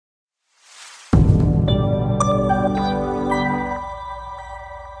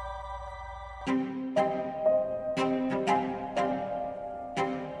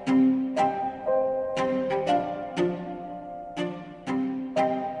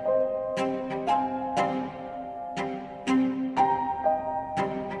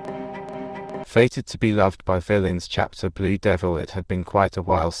Fated to be loved by villains chapter Blue Devil. It had been quite a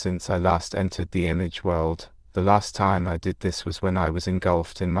while since I last entered the image world. The last time I did this was when I was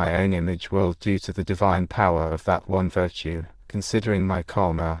engulfed in my own image world due to the divine power of that one virtue. Considering my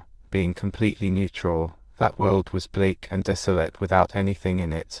karma, being completely neutral, that world was bleak and desolate without anything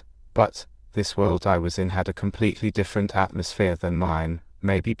in it. But this world I was in had a completely different atmosphere than mine,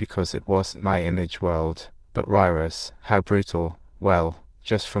 maybe because it wasn't my image world. But Ryrus, how brutal. Well,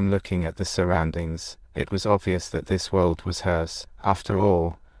 just from looking at the surroundings, it was obvious that this world was hers. After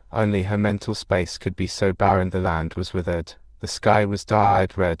all, only her mental space could be so barren. The land was withered, the sky was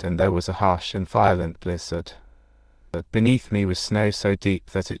dyed red, and there was a harsh and violent blizzard. But beneath me was snow so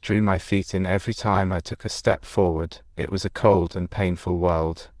deep that it drew my feet in every time I took a step forward. It was a cold and painful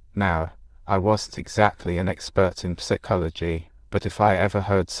world. Now, I wasn't exactly an expert in psychology, but if I ever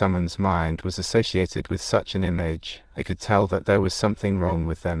heard someone's mind was associated with such an image, I could tell that there was something wrong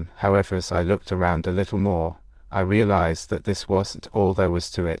with them. However, as I looked around a little more, I realized that this wasn't all there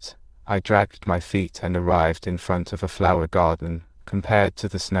was to it. I dragged my feet and arrived in front of a flower garden. Compared to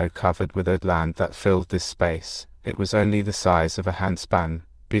the snow-covered withered land that filled this space, it was only the size of a handspan,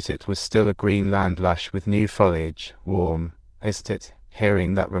 but it was still a green land lush with new foliage. Warm, isn't it?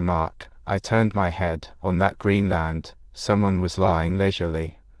 Hearing that remark, I turned my head. On that green land, someone was lying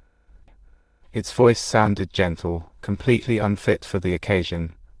leisurely. Its voice sounded gentle, completely unfit for the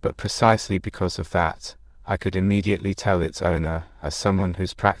occasion, but precisely because of that, I could immediately tell its owner. As someone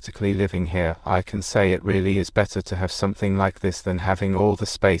who's practically living here, I can say it really is better to have something like this than having all the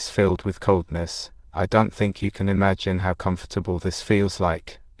space filled with coldness. I don't think you can imagine how comfortable this feels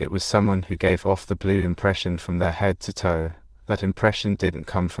like. It was someone who gave off the blue impression from their head to toe. That impression didn't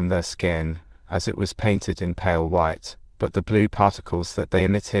come from their skin, as it was painted in pale white, but the blue particles that they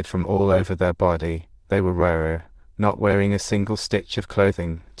emitted from all over their body. They were rarer, not wearing a single stitch of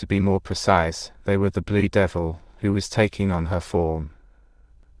clothing. To be more precise, they were the Blue Devil, who was taking on her form.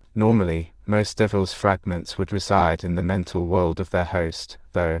 Normally, most Devil's fragments would reside in the mental world of their host,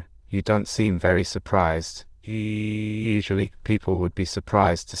 though you don't seem very surprised. Usually, people would be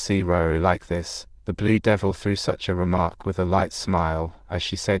surprised to see Roro like this. The Blue Devil threw such a remark with a light smile. As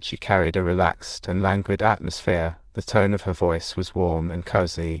she said, she carried a relaxed and languid atmosphere. The tone of her voice was warm and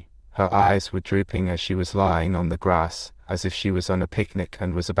cozy. Her eyes were drooping as she was lying on the grass, as if she was on a picnic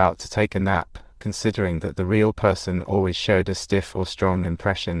and was about to take a nap. Considering that the real person always showed a stiff or strong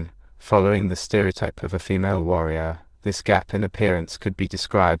impression, following the stereotype of a female warrior, this gap in appearance could be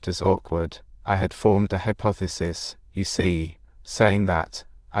described as awkward. I had formed a hypothesis, you see. Saying that,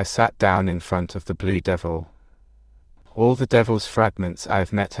 I sat down in front of the Blue Devil. All the Devil's fragments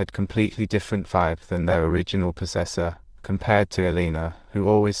I've met had completely different vibe than their original possessor. Compared to Elena, who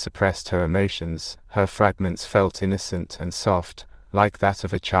always suppressed her emotions, her fragments felt innocent and soft, like that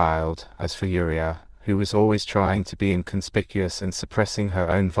of a child. As for Yuria, who was always trying to be inconspicuous and suppressing her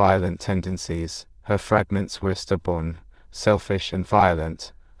own violent tendencies, her fragments were stubborn, selfish and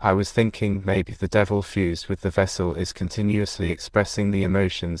violent. I was thinking maybe the devil fused with the vessel is continuously expressing the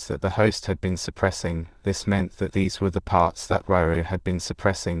emotions that the host had been suppressing. This meant that these were the parts that Roro had been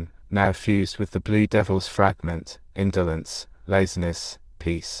suppressing, now fused with the Blue Devil's fragment. Indolence, laziness,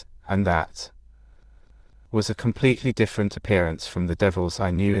 peace, and that was a completely different appearance from the devils I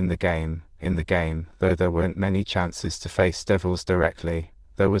knew in the game. In the game, though there weren't many chances to face devils directly,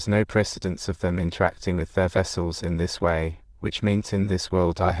 there was no precedence of them interacting with their vessels in this way, which meant in this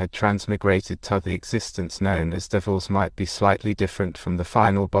world I had transmigrated to the existence known as devils might be slightly different from the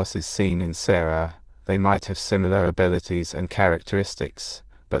final bosses seen in Sarah. They might have similar abilities and characteristics,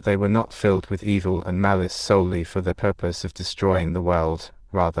 but they were not filled with evil and malice solely for the purpose of destroying the world.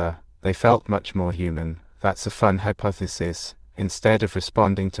 Rather, they felt much more human. That's a fun hypothesis. Instead of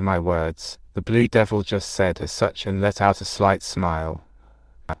responding to my words, the Blue Devil just said as such and let out a slight smile.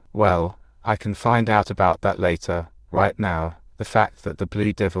 Well, I can find out about that later. Right now, the fact that the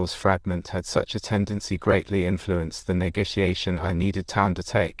Blue Devil's fragment had such a tendency greatly influenced the negotiation I needed to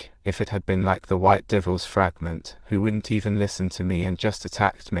undertake. If it had been like the White Devil's fragment, who wouldn't even listen to me and just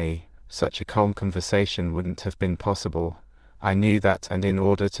attacked me, such a calm conversation wouldn't have been possible. I knew that, and in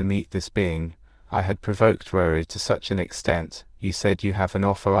order to meet this being, I had provoked Rory to such an extent. You said you have an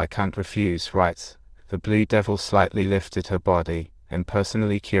offer I can't refuse, right? The Blue Devil slightly lifted her body. I'm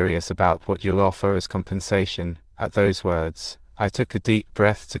personally curious about what you'll offer as compensation. At those words, I took a deep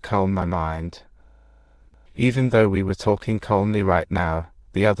breath to calm my mind. Even though we were talking calmly right now,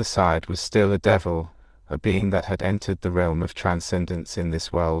 the other side was still a devil, a being that had entered the realm of transcendence in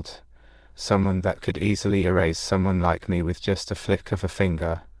this world. Someone that could easily erase someone like me with just a flick of a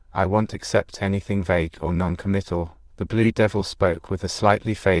finger. I won't accept anything vague or non-committal. The Blue Devil spoke with a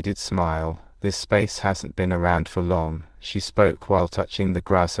slightly faded smile. This space hasn't been around for long, she spoke while touching the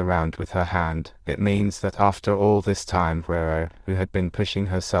grass around with her hand. It means that after all this time Roro, who had been pushing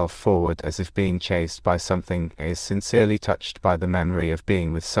herself forward as if being chased by something, is sincerely touched by the memory of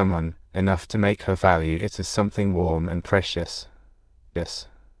being with someone, enough to make her value it as something warm and precious. Yes.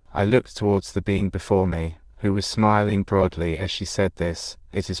 I looked towards the being before me, who was smiling broadly as she said this.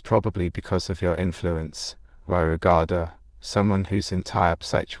 It is probably because of your influence, Roro, someone whose entire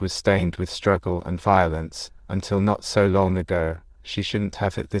psyche was stained with struggle and violence, until not so long ago. She shouldn't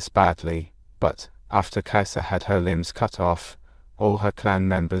have it this badly, but, after Kaisa had her limbs cut off, all her clan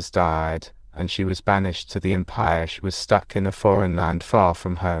members died, and she was banished to the Empire. She was stuck in a foreign land far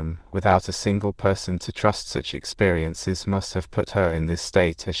from home, without a single person to trust. Such experiences must have put her in this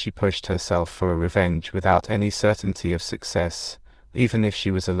state as she pushed herself for a revenge without any certainty of success. Even if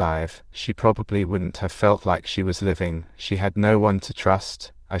she was alive, she probably wouldn't have felt like she was living. She had no one to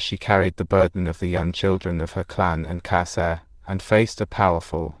trust, as she carried the burden of the young children of her clan and Kaisa, and faced a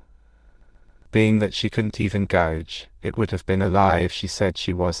powerful being that she couldn't even gauge. It would have been a lie if she said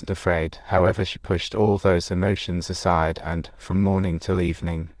she wasn't afraid. However, she pushed all those emotions aside and, from morning till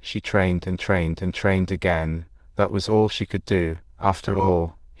evening, she trained and trained and trained again. That was all she could do. After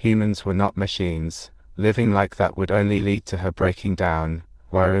all, humans were not machines. Living like that would only lead to her breaking down.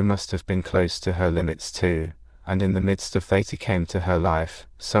 Roro must have been close to her limits too, and in the midst of that came to her life,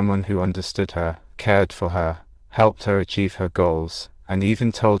 someone who understood her, cared for her, helped her achieve her goals, and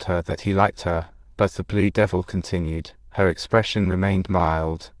even told her that he liked her. But the Blue Devil continued. Her expression remained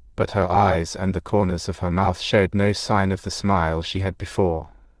mild, but her eyes and the corners of her mouth showed no sign of the smile she had before.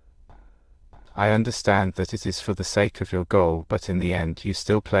 I understand that it is for the sake of your goal, but in the end you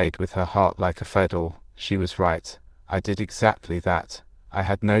still played with her heart like a fiddle. She was right. I did exactly that. I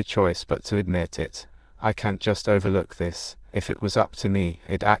had no choice but to admit it. I can't just overlook this. If it was up to me,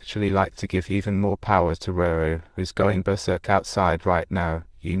 I'd actually like to give even more power to Roro, who's going berserk outside right now,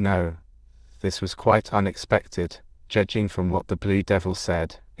 you know. This was quite unexpected. Judging from what the Blue Devil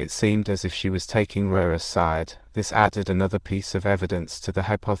said, it seemed as if she was taking Roro's side. This added another piece of evidence to the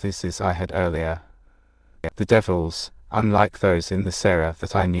hypothesis I had earlier. The devils, unlike those in the Serra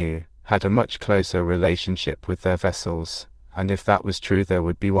that I knew, had a much closer relationship with their vessels, and if that was true there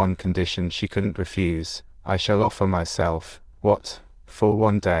would be one condition she couldn't refuse. I shall offer myself. What? For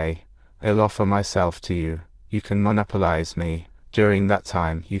one day. I'll offer myself to you. You can monopolize me. During that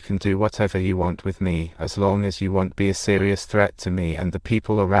time you can do whatever you want with me, as long as you won't be a serious threat to me and the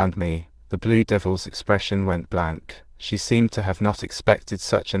people around me. The Blue Devil's expression went blank. She seemed to have not expected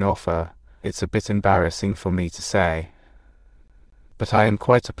such an offer. It's a bit embarrassing for me to say, but I am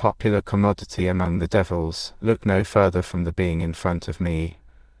quite a popular commodity among the devils. Look no further from the being in front of me.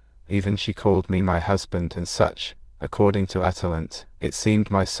 Even she called me my husband and such. According to Atalant, it seemed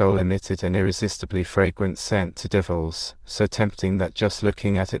my soul emitted an irresistibly fragrant scent to devils, so tempting that just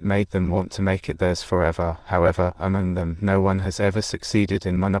looking at it made them want to make it theirs forever. However, among them no one has ever succeeded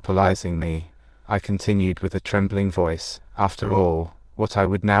in monopolizing me. I continued with a trembling voice. After all, what I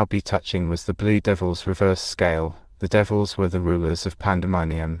would now be touching was the Blue Devil's reverse scale. The devils were the rulers of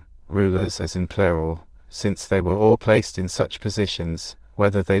Pandemonium, rulers as in plural, since they were all placed in such positions,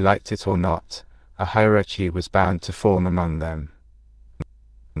 whether they liked it or not. A hierarchy was bound to form among them,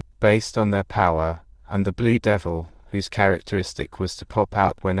 based on their power, and the Blue Devil, whose characteristic was to pop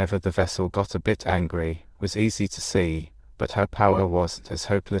out whenever the vessel got a bit angry, was easy to see, but her power wasn't as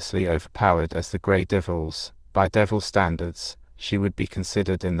hopelessly overpowered as the Grey Devil's. By devil standards, she would be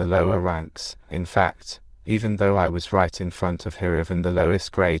considered in the lower ranks. In fact, even though I was right in front of her, even the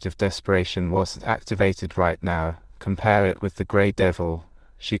lowest grade of desperation wasn't activated right now. Compare it with the Grey Devil.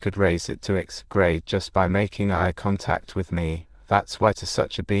 She could raise it to X grade just by making eye contact with me. That's why to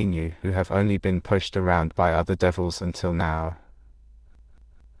such a being you, who have only been pushed around by other devils until now,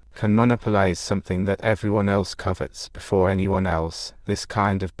 can monopolize something that everyone else covets before anyone else. This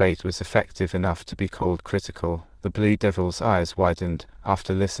kind of bait was effective enough to be called critical. The Blue Devil's eyes widened.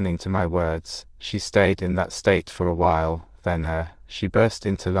 After listening to my words, she stayed in that state for a while, then she burst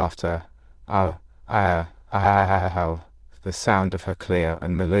into laughter. Oh, the sound of her clear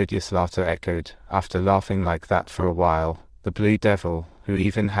and melodious laughter echoed. After laughing like that for a while, the Blue Devil, who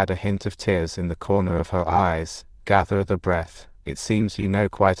even had a hint of tears in the corner of her eyes, gathered her breath. It seems you know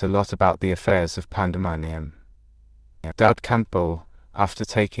quite a lot about the affairs of Pandemonium. Dowd Campbell. After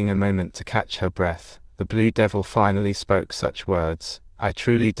taking a moment to catch her breath, the Blue Devil finally spoke such words. I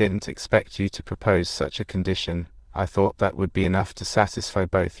truly didn't expect you to propose such a condition. I thought that would be enough to satisfy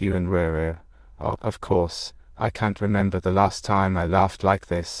both you and Roro. Oh, of course, I can't remember the last time I laughed like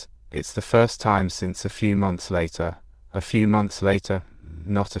this. It's the first time since a few months later. A few months later,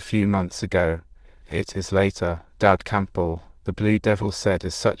 Not a few months ago. It is later, Dowd Campbell, the Blue Devil said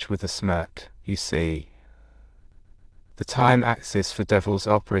as such with a smirk. You see, the time axis for devils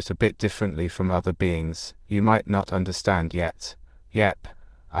operate a bit differently from other beings. You might not understand yet. Yep,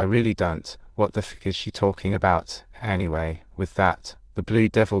 I really don't. What the f*** is she talking about? Anyway, with that, the Blue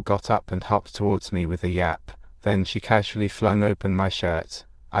Devil got up and hopped towards me with a yap. Then she casually flung open my shirt.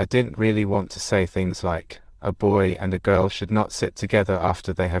 I didn't really want to say things like, a boy and a girl should not sit together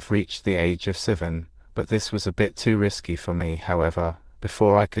after they have reached the age of 7, but this was a bit too risky for me. However,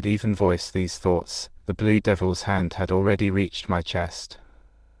 before I could even voice these thoughts, the Blue Devil's hand had already reached my chest.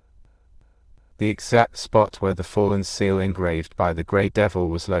 The exact spot where the fallen seal engraved by the Grey Devil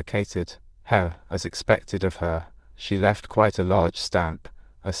was located. How, as expected of her, she left quite a large stamp.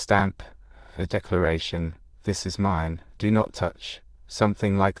 A stamp, a declaration. This is mine, do not touch.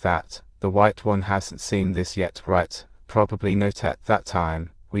 Something like that. The White One hasn't seen this yet, right? Probably not at that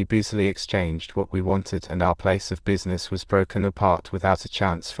time. We busily exchanged what we wanted and our place of business was broken apart without a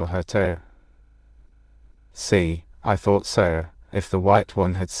chance for her to see. I thought so. If the White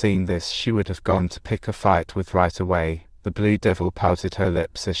One had seen this, she would have gone to pick a fight with right away. The Blue Devil pouted her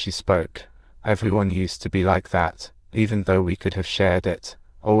lips as she spoke. Everyone used to be like that, even though we could have shared it,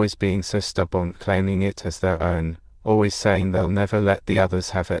 always being so stubborn, claiming it as their own, always saying they'll never let the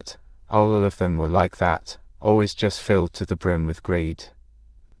others have it. All of them were like that, always just filled to the brim with greed.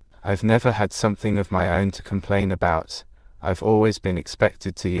 I've never had something of my own to complain about. I've always been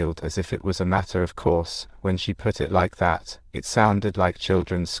expected to yield as if it was a matter of course. When she put it like that, it sounded like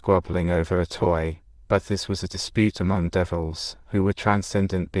children squabbling over a toy. But this was a dispute among devils, who were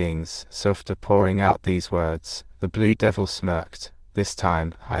transcendent beings. So after pouring out these words, the Blue Devil smirked. This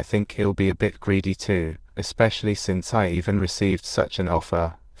time, I think he'll be a bit greedy too, especially since I even received such an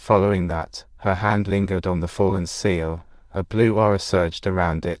offer. Following that, her hand lingered on the fallen seal. A blue aura surged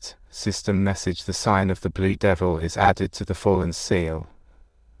around it. System message: the sign of the Blue Devil is added to the fallen seal.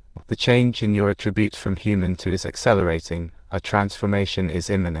 The change in your attribute from human to is accelerating. A transformation is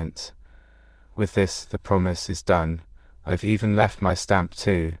imminent. With this, the promise is done. I've even left my stamp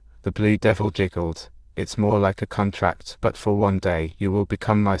too. The Blue Devil jiggled. It's more like a contract, but for one day you will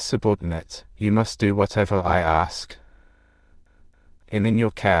become my subordinate. You must do whatever I ask. In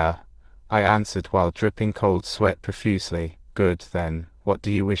your care, I answered while dripping cold sweat profusely. Good then, what do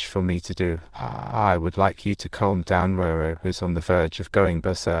you wish for me to do? I would like you to calm down Roro, who's on the verge of going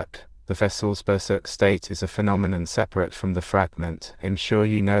berserk. The vessel's berserk state is a phenomenon separate from the fragment. I'm sure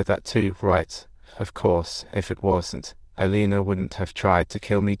you know that too, right? Of course, if it wasn't, Alina wouldn't have tried to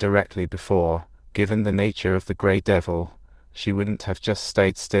kill me directly before. Given the nature of the Grey Devil, she wouldn't have just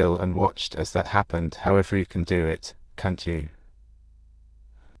stayed still and watched as that happened. However, you can do it, can't you?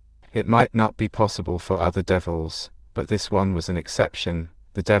 It might not be possible for other devils, but this one was an exception.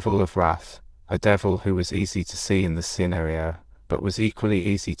 The Devil of Wrath, a devil who was easy to see in the scenario, but was equally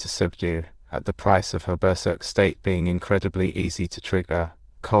easy to subdue, at the price of her berserk state being incredibly easy to trigger.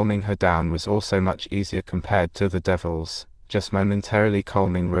 Calming her down was also much easier compared to the devils. Just momentarily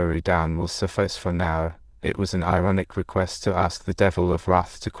calming Ruru down will suffice for now. It was an ironic request to ask the Devil of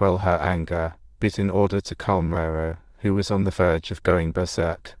Wrath to quell her anger, but in order to calm Ruru, who was on the verge of going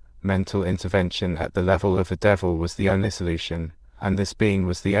berserk, mental intervention at the level of a devil was the only solution, and this being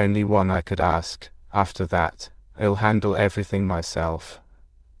was the only one I could ask. After that, I'll handle everything myself.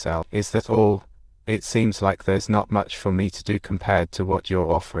 Is that all? It seems like there's not much for me to do compared to what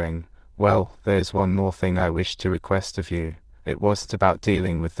you're offering. Well, there's one more thing I wish to request of you. It wasn't about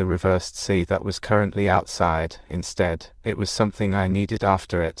dealing with the reversed sea that was currently outside. Instead, it was something I needed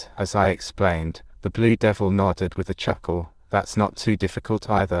after it, as I explained. The Blue Devil nodded with a chuckle. That's not too difficult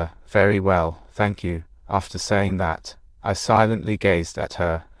either. Very well, thank you. After saying that, I silently gazed at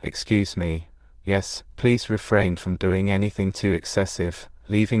her. Excuse me. Yes, please refrain from doing anything too excessive.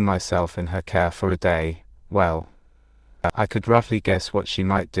 Leaving myself in her care for a day. Well, I could roughly guess what she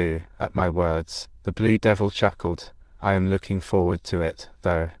might do. At my words, the Blue Devil chuckled. I am looking forward to it,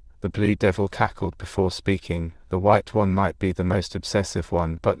 though. The Blue Devil cackled before speaking. The White One might be the most obsessive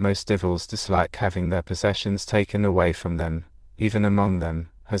one, but most devils dislike having their possessions taken away from them. Even among them,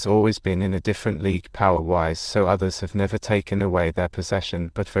 has always been in a different league power-wise, so others have never taken away their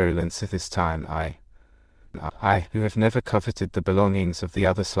possession, but virulence at this time I, who have never coveted the belongings of the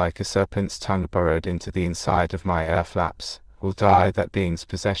others like a serpent's tongue burrowed into the inside of my ear flaps, will die that being's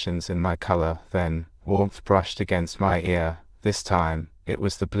possessions in my color. Then, warmth brushed against my ear. This time, it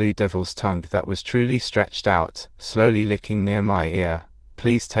was the Blue Devil's tongue that was truly stretched out, slowly licking near my ear.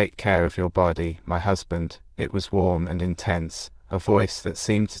 Please take care of your body, my husband. It was warm and intense, a voice that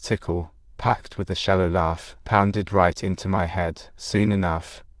seemed to tickle. packed with a shallow laugh, pounded right into my head. Soon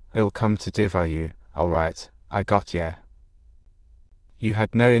enough, I'll come to devour you. Alright, I got ya. You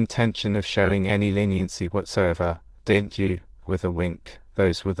had no intention of showing any leniency whatsoever, didn't you? With a wink.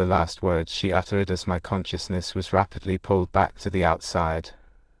 Those were the last words she uttered as my consciousness was rapidly pulled back to the outside.